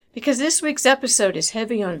Because this week's episode is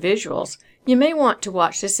heavy on visuals, you may want to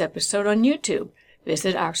watch this episode on YouTube.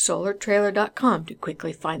 Visit OurSolarTrailer.com to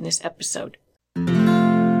quickly find this episode.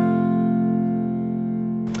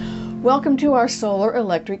 Welcome to our solar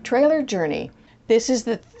electric trailer journey. This is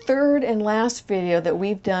the third and last video that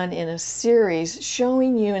we've done in a series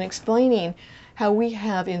showing you and explaining how we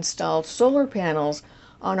have installed solar panels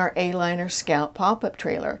on our A-Liner Scout pop-up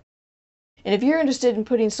trailer. And if you're interested in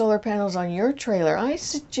putting solar panels on your trailer, I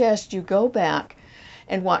suggest you go back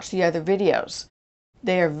and watch the other videos.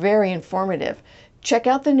 They are very informative. Check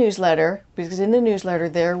out the newsletter, because in the newsletter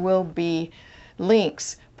there will be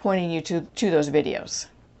links pointing you to those videos.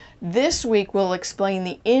 This week we'll explain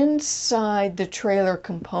the inside the trailer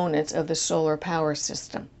components of the solar power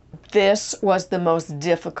system. This was the most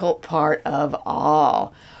difficult part of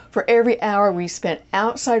all. For every hour we spent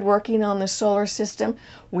outside working on the solar system,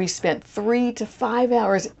 we spent 3 to 5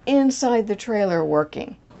 hours inside the trailer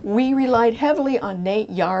working. We relied heavily on Nate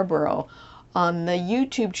Yarborough on the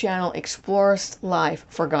YouTube channel Explorist Life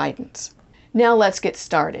for guidance. Now let's get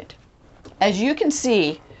started. As you can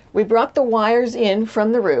see, we brought the wires in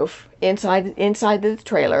from the roof inside the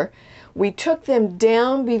trailer. We took them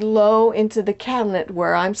down below into the cabinet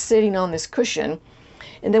where I'm sitting on this cushion.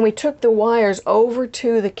 And then we took the wires over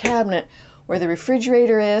to the cabinet where the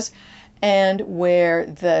refrigerator is and where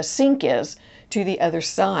the sink is to the other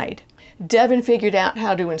side. Devin figured out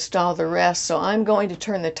how to install the rest, so I'm going to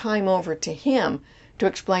turn the time over to him to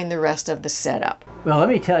explain the rest of the setup. Well, let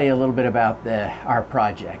me tell you a little bit about our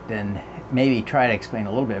project and maybe try to explain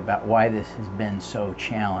a little bit about why this has been so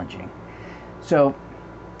challenging. So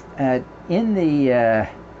in the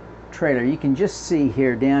trailer, you can just see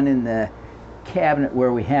here down in the cabinet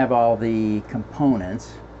where we have all the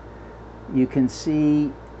components, you can see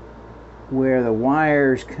where the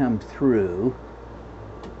wires come through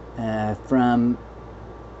from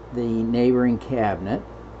the neighboring cabinet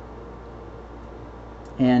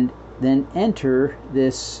and then enter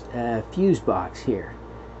this fuse box here.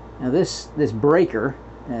 Now this breaker,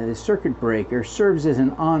 this circuit breaker, serves as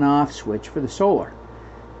an on-off switch for the solar.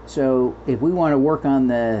 So if we want to work on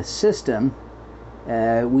the system,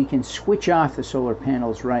 we can switch off the solar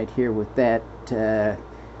panels right here with that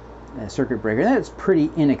circuit breaker. That's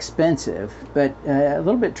pretty inexpensive, but a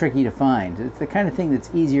little bit tricky to find. It's the kind of thing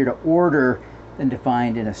that's easier to order than to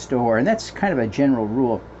find in a store, and that's kind of a general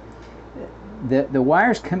rule. The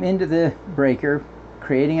wires come into the breaker,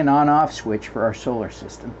 creating an on-off switch for our solar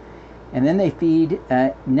system, and then they feed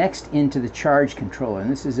next into the charge controller.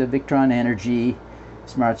 And this is a Victron Energy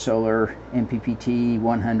Smart Solar MPPT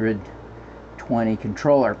 120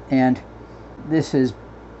 controller, and this is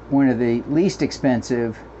one of the least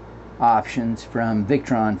expensive options from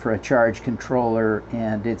Victron for a charge controller,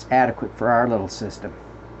 and it's adequate for our little system.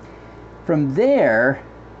 From there,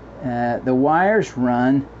 the wires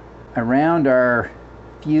run around our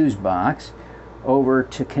fuse box over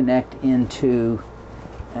to connect into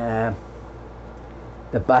the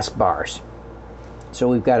bus bars. So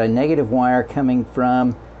we've got a negative wire coming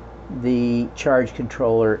from the charge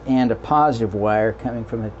controller and a positive wire coming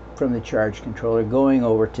from the charge controller going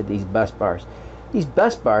over to these bus bars. These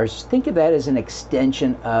bus bars, think of that as an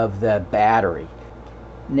extension of the battery.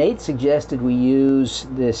 Nate suggested we use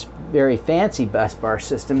this very fancy bus bar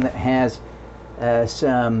system that has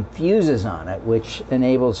some fuses on it, which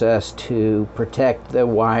enables us to protect the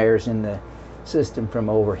wires in the system from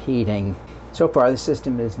overheating. So far the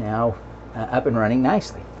system is now up and running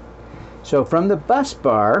nicely. So from the bus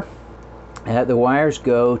bar, the wires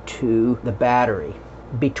go to the battery.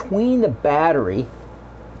 Between the battery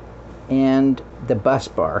and the bus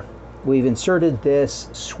bar, we've inserted this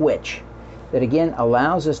switch that again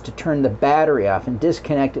allows us to turn the battery off and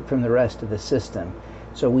disconnect it from the rest of the system.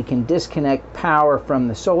 So we can disconnect power from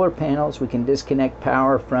the solar panels, we can disconnect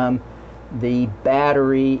power from the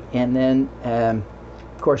battery, and then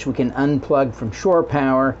of course we can unplug from shore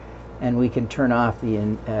power, and we can turn off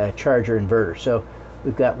the charger inverter. So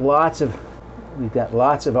we've got lots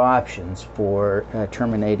of options for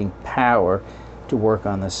terminating power to work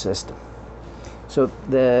on the system. So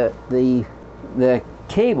the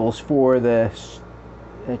cables for the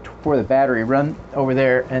battery run over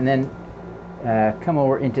there and then come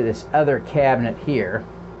over into this other cabinet here,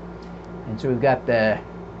 and so we've got the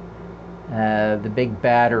big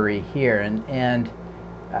battery here, and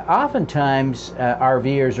oftentimes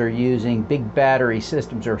RVers are using big battery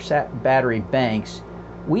systems or battery banks.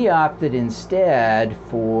 We opted instead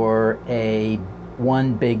for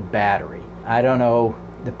one big battery. I don't know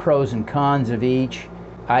the pros and cons of each.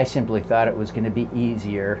 I simply thought it was going to be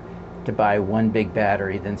easier to buy one big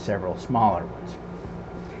battery than several smaller ones.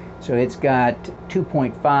 So it's got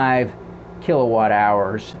 2.5 kilowatt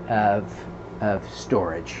hours of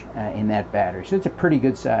storage in that battery. So it's a pretty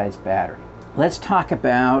good sized battery. Let's talk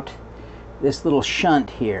about this little shunt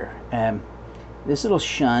here. This little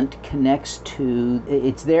shunt connects to,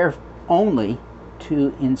 it's there only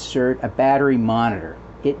to insert a battery monitor.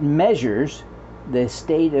 It measures the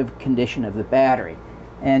state of condition of the battery,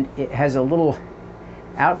 and it has a little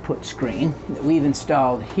output screen that we've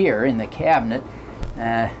installed here in the cabinet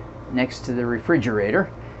next to the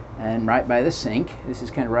refrigerator and right by the sink. This is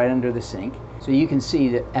kind of right under the sink. So you can see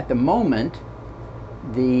that at the moment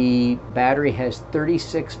the battery has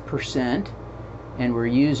 36% and we're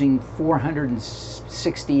using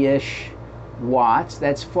 460-ish watts.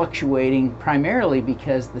 That's fluctuating primarily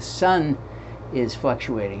because the sun is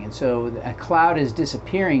fluctuating, and so a cloud is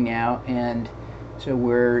disappearing now, and so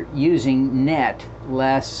we're using net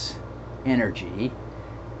less energy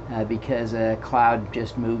because a cloud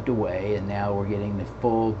just moved away, and now we're getting the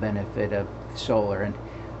full benefit of solar. And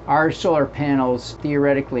our solar panels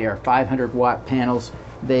theoretically are 500 watt panels.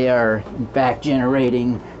 They are in fact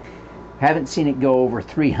generating, haven't seen it go over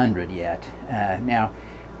 300 yet. Now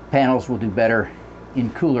panels will do better in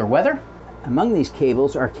cooler weather. Among these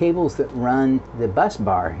cables are cables that run the bus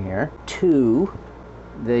bar here to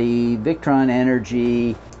the Victron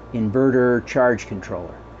Energy inverter charge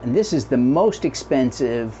controller. And this is the most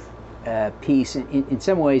expensive piece. In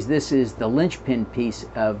some ways, this is the linchpin piece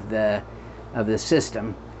of the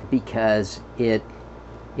system, because it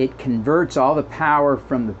converts all the power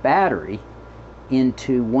from the battery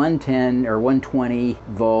into 110 or 120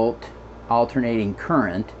 volt alternating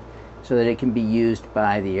current so that it can be used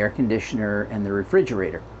by the air conditioner and the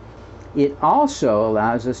refrigerator. It also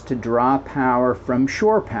allows us to draw power from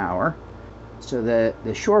shore power, so that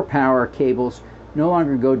the shore power cables no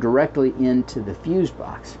longer go directly into the fuse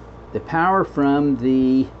box. The power from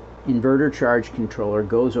the inverter charge controller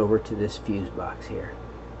goes over to this fuse box here,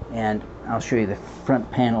 and I'll show you the front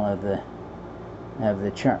panel of the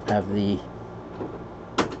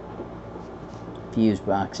fuse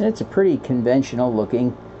box, and it's a pretty conventional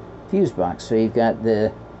looking fuse box. So you've got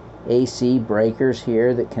the AC breakers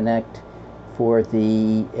here that connect for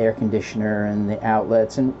the air conditioner and the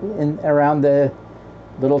outlets, and around the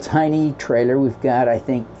little tiny trailer we've got, I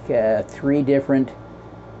think, 3 different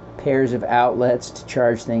pairs of outlets to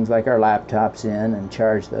charge things like our laptops in and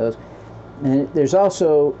charge those. And there's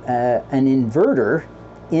also an inverter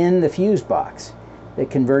in the fuse box that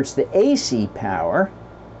converts the AC power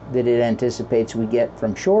that it anticipates we get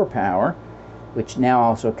from shore power, which now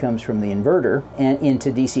also comes from the inverter, and into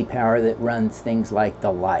DC power that runs things like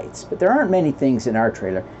the lights. But there aren't many things in our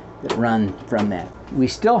trailer that run from that. We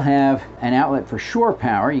still have an outlet for shore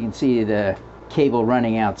power. You can see the cable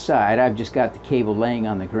running outside. I've just got the cable laying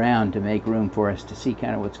on the ground to make room for us to see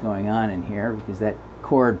kind of what's going on in here, because that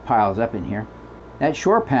cord piles up in here. That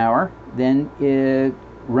shore power then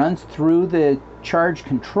runs through the charge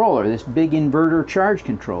controller, this big inverter charge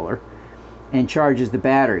controller, and charges the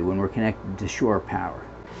battery when we're connected to shore power.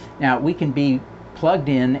 Now we can be plugged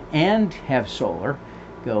in and have solar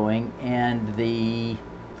going, and the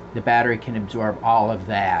battery can absorb all of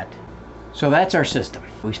that. So that's our system.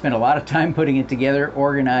 We spent a lot of time putting it together,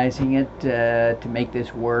 organizing it to make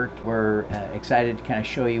this work. We're excited to kind of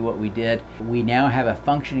show you what we did. We now have a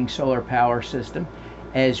functioning solar power system.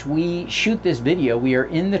 As we shoot this video, we are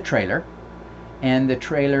in the trailer, and the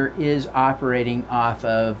trailer is operating off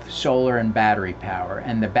of solar and battery power,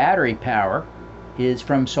 and the battery power is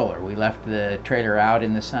from solar. We left the trailer out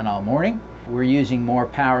in the sun all morning. We're using more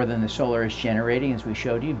power than the solar is generating, as we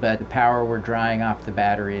showed you, but the power we're drawing off the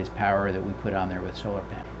battery is power that we put on there with solar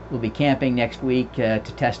panels. We'll be camping next week to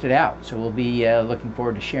test it out, so we'll be looking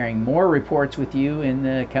forward to sharing more reports with you in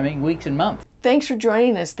the coming weeks and months. Thanks for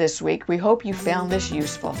joining us this week. We hope you found this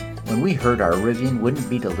useful. When we heard our Rivian wouldn't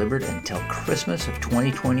be delivered until Christmas of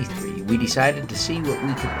 2023, we decided to see what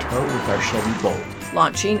we could tow with our Chevy Bolt,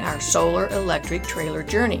 Launching our solar electric trailer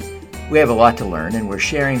journey. We have a lot to learn, and we're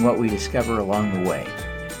sharing what we discover along the way,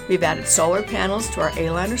 We've added solar panels to our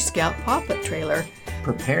A-Liner Scout pop-up trailer.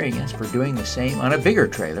 preparing us for doing the same on a bigger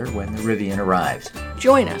trailer when the Rivian arrives.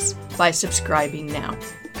 Join us by subscribing now.